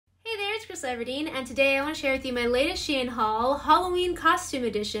Chris Everdeen, and today I want to share with you my latest Shein haul, Halloween Costume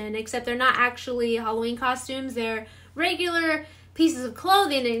Edition, except they're not actually Halloween costumes, they're regular pieces of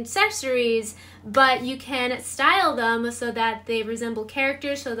clothing and accessories, but you can style them so that they resemble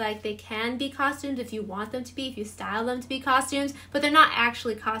characters, so that they can be costumes if you want them to be, if you style them to be costumes, but they're not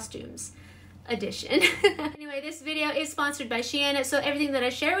actually costumes. Edition. Anyway, this video is sponsored by Shein, so everything that I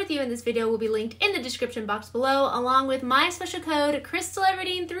share with you in this video will be linked in the description box below, along with my special code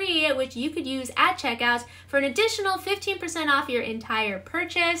CrystalEverdeen3, which you could use at checkout for an additional 15% off your entire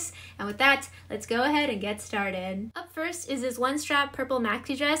purchase. And with that, let's go ahead and get started. Up first is this one-strap purple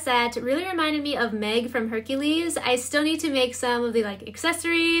maxi dress that really reminded me of Meg from Hercules. I still need to make some of the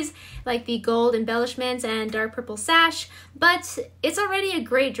accessories, like the gold embellishments and dark purple sash, but it's already a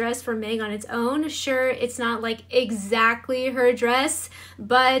great dress for Meg on its own. Sure, it's not exactly her dress,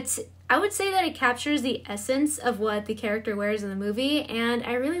 but I would say that it captures the essence of what the character wears in the movie, and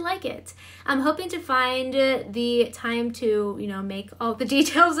I really like it. I'm hoping to find the time to, make all the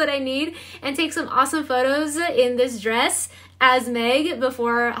details that I need and take some awesome photos in this dress as Meg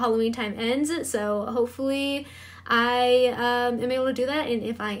before Halloween time ends, so hopefully I am able to do that, and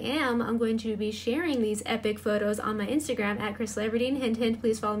if I am, I'm going to be sharing these epic photos on my Instagram at Crystal Everdeen. Hint, hint,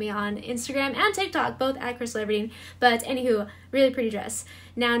 please follow me on Instagram and TikTok, both at Crystal Everdeen. But anywho, really pretty dress.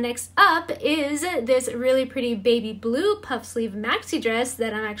 Now next up is this really pretty baby blue puff sleeve maxi dress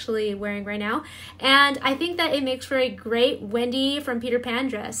that I'm actually wearing right now, and I think that it makes for a great Wendy from Peter Pan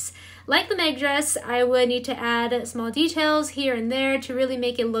dress. Like the Meg dress, I would need to add small details here and there to really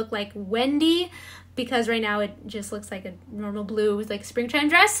make it look like Wendy, because right now it just looks like a normal blue with springtime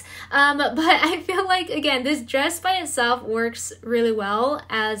dress. But I feel like, again, this dress by itself works really well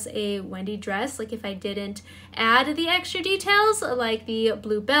as a Wendy dress. If I didn't add the extra details, like the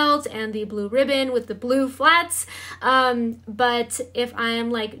blue belt and the blue ribbon with the blue flats. But if I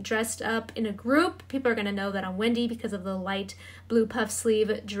am dressed up in a group, people are gonna know that I'm Wendy because of the light blue puff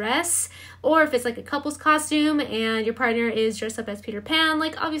sleeve dress. Or if it's a couple's costume and your partner is dressed up as Peter Pan,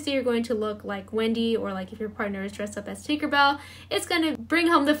 obviously you're going to look like Wendy, or if your partner is dressed up as Tinkerbell, it's gonna bring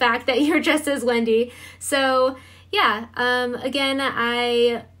home the fact that you're dressed as Wendy. So yeah, again,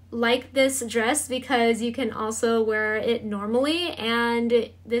 I like this dress because you can also wear it normally, and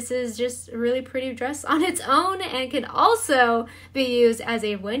this is just a really pretty dress on its own and can also be used as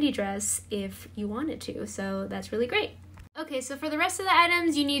a Wendy dress if you wanted to, so that's really great. Okay, so for the rest of the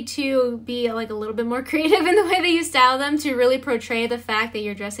items, you need to be a little bit more creative in the way that you style them to really portray the fact that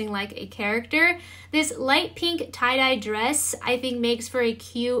you're dressing like a character. This light pink tie-dye dress, I think, makes for a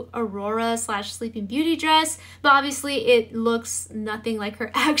cute Aurora / Sleeping Beauty dress, but obviously it looks nothing like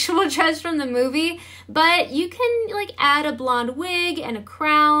her actual dress from the movie. But you can add a blonde wig and a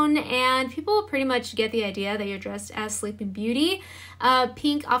crown, and people will pretty much get the idea that you're dressed as Sleeping Beauty.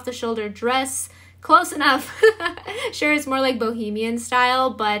 Pink off-the-shoulder dress. Close enough. Sure, it's more bohemian style,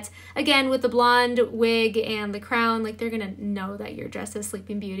 but again, with the blonde wig and the crown, they're gonna know that you're dressed as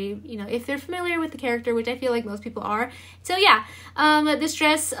Sleeping Beauty, if they're familiar with the character, which I feel like most people are. So yeah, this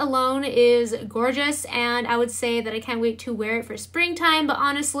dress alone is gorgeous, and I would say that I can't wait to wear it for springtime, but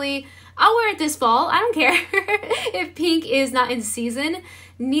honestly, I'll wear it this fall. I don't care if pink is not in season.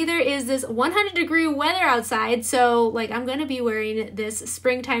 Neither is this 100-degree weather outside, so I'm gonna be wearing this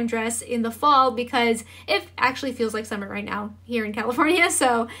springtime dress in the fall because it actually feels like summer right now here in California,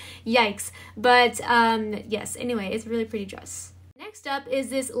 so yikes. But yes, anyway, it's a really pretty dress. Next up is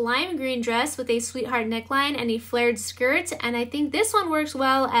this lime green dress with a sweetheart neckline and a flared skirt, and I think this one works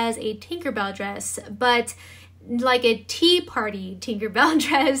well as a Tinkerbell dress, but a tea party Tinkerbell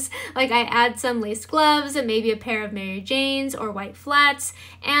dress. I add some lace gloves and maybe a pair of Mary Janes or white flats,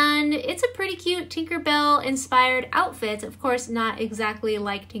 and it's a pretty cute Tinkerbell inspired outfit. Of course, not exactly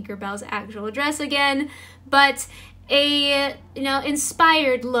like Tinkerbell's actual dress again, but a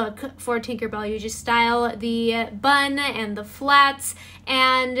inspired look for Tinkerbell. You just style the bun and the flats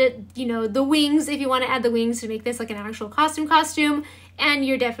and the wings if you want to add the wings to make this an actual costume, and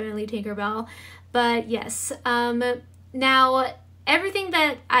you're definitely Tinkerbell. But yes, now everything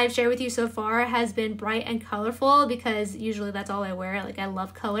that I've shared with you so far has been bright and colorful because usually that's all I wear. I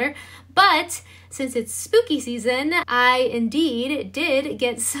love color. But since it's spooky season, I indeed did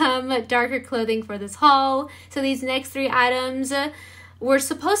get some darker clothing for this haul. So these next 3 items were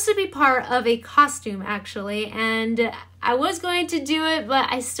supposed to be part of a costume actually, and I was going to do it, but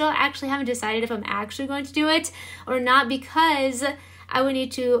I still actually haven't decided if I'm actually going to do it or not because I would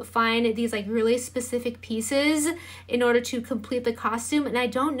need to find these like really specific pieces in order to complete the costume, and I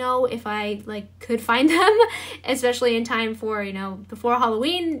don't know if I like could find them, especially in time for, you know, before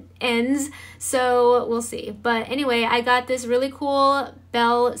Halloween ends, so we'll see. But anyway, I got this really cool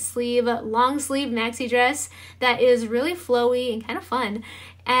bell sleeve, long sleeve maxi dress that is really flowy and kind of fun.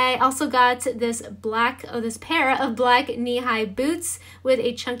 I also got this pair of black knee-high boots with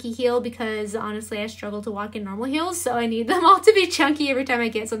a chunky heel because honestly I struggle to walk in normal heels, so I need them all to be chunky every time I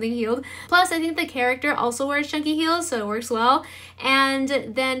get something heeled. Plus I think the character also wears chunky heels, so it works well. And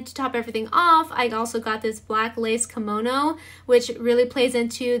then to top everything off, I also got this black lace kimono, which really plays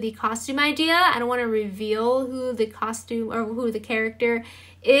into the costume idea. I don't want to reveal who the costume or who the character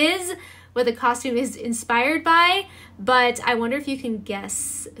is, what the costume is inspired by, but I wonder if you can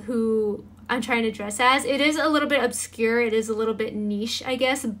guess who I'm trying to dress as. It is a little bit obscure, it is a little bit niche, I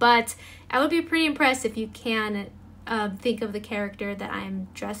guess, but I would be pretty impressed if you can think of the character that I'm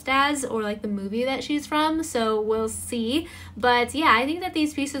dressed as, or like the movie that she's from, so we'll see. But yeah, I think that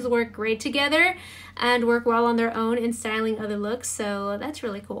these pieces work great together and work well on their own in styling other looks, so that's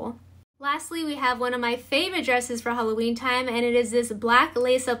really cool. Lastly, we have one of my favorite dresses for Halloween time, and it is this black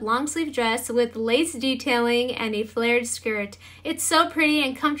lace-up long sleeve dress with lace detailing and a flared skirt. It's so pretty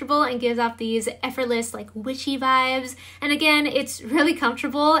and comfortable and gives off these effortless, like, witchy vibes. And again, it's really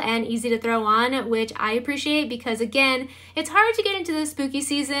comfortable and easy to throw on, which I appreciate because, again, it's hard to get into the spooky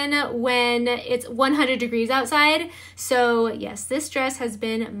season when it's 100 degrees outside. So yes, this dress has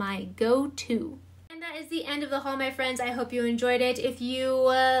been my go-to. That is the end of the haul, my friends. I hope you enjoyed it. If you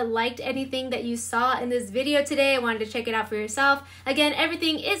liked anything that you saw in this video today, I wanted to check it out for yourself. Again,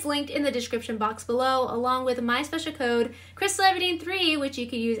 everything is linked in the description box below, along with my special code Crystal3, which you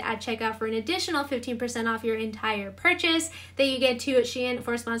can use at checkout for an additional 15% off your entire purchase. Thank you again to Shein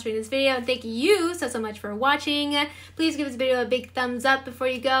for sponsoring this video, and thank you so much for watching. Please give this video a big thumbs up before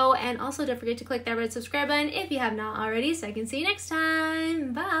you go, and also don't forget to click that red subscribe button if you have not already, so I can see you next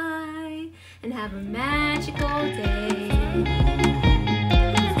time. Bye, and have a magical day.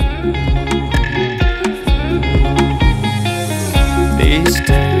 These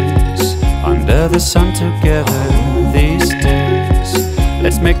days, under the sun together. These days,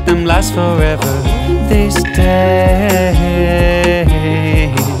 let's make them last forever. These days,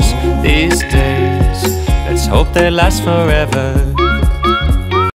 let's hope they last forever.